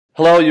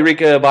Hello,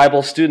 Eureka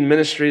Bible Student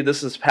Ministry.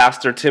 This is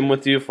Pastor Tim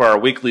with you for our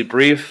weekly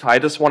brief. I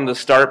just wanted to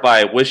start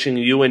by wishing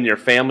you and your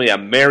family a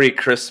Merry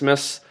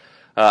Christmas.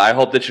 I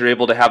hope that you're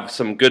able to have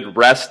some good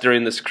rest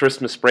during this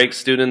Christmas break,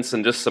 students,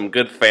 and just some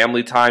good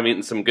family time,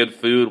 eating some good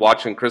food,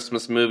 watching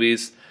Christmas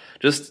movies,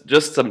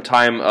 just some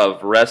time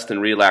of rest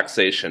and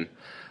relaxation.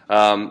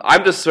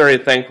 I'm just very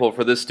thankful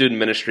for this student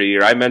ministry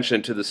year. I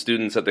mentioned to the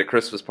students at the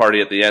Christmas party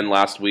at the end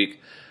last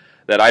week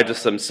that I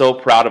just am so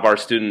proud of our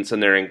students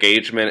and their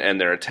engagement and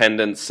their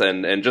attendance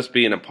and just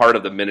being a part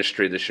of the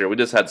ministry this year. We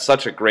just had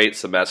such a great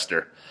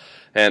semester.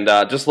 And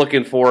just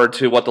looking forward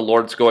to what the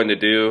Lord's going to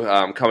do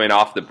coming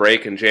off the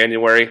break in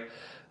January.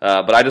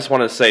 But I just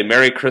want to say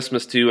Merry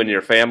Christmas to you and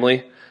your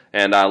family,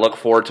 and I look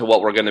forward to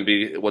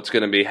what's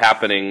going to be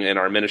happening in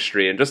our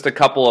ministry. And just a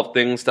couple of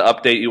things to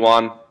update you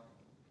on.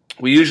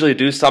 We usually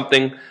do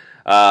something.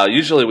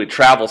 Usually we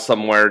travel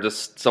somewhere,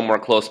 just somewhere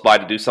close by,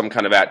 to do some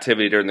kind of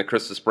activity during the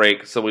Christmas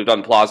break. So we've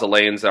done Plaza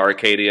Lanes,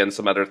 Arcadia, and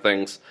some other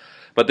things.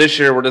 But this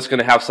year we're just going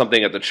to have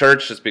something at the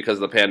church, just because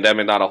of the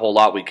pandemic. Not a whole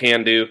lot we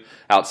can do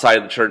outside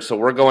of the church. So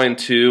we're going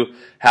to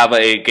have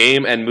a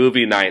game and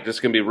movie night.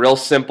 Just going to be real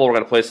simple. We're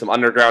going to play some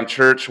underground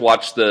church,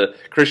 watch the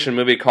Christian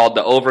movie called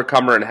The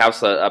Overcomer, and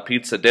have a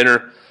pizza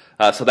dinner.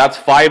 So that's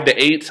 5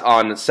 to 8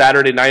 on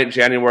Saturday night,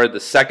 January the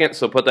 2nd.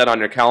 So put that on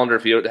your calendar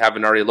if you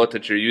haven't already looked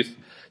at your youth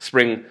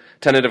spring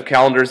tentative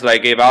calendars that I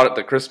gave out at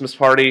the Christmas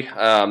party.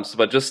 But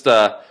we're just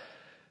going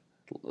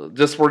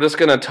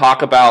to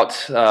talk about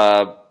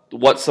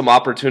what some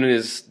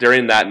opportunities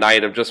during that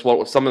night of just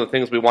what some of the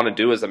things we want to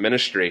do as a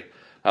ministry,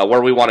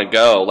 where we want to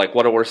go, like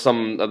what are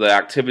some of the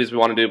activities we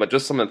want to do, but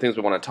just some of the things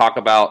we want to talk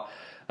about.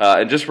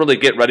 And just really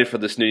get ready for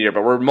this new year.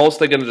 But we're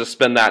mostly going to just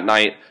spend that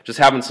night just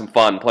having some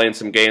fun, playing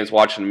some games,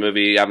 watching a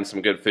movie, having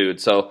some good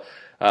food. So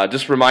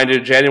just a reminder,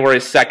 January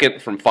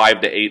 2nd from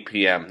 5 to 8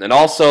 p.m. And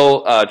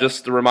also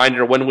just a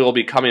reminder when we'll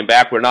be coming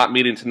back. We're not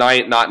meeting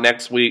tonight, not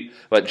next week,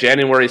 but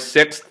January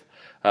 6th.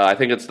 I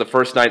think it's the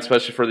first night,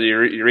 especially for the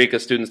Eureka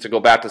students, to go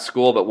back to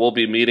school, but we'll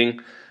be meeting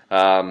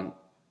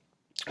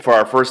for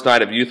our first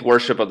night of youth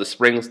worship of the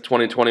spring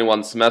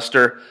 2021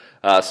 semester.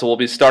 So we'll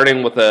be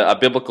starting with a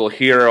biblical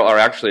hero, or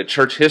actually a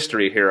church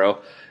history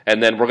hero,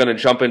 and then we're going to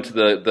jump into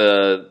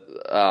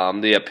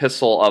the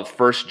epistle of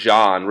 1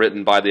 John,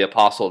 written by the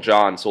Apostle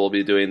John. So we'll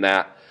be doing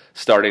that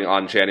starting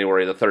on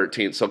January the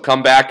 13th. So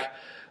come back.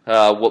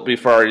 We'll be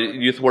for our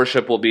youth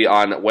worship. Will be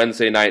on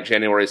Wednesday night,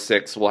 January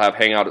 6th. We'll have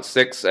hangout at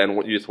 6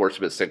 and youth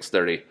worship at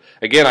 6:30.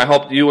 Again, I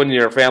hope you and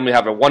your family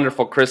have a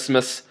wonderful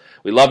Christmas.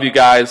 We love you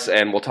guys,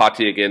 and we'll talk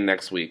to you again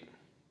next week.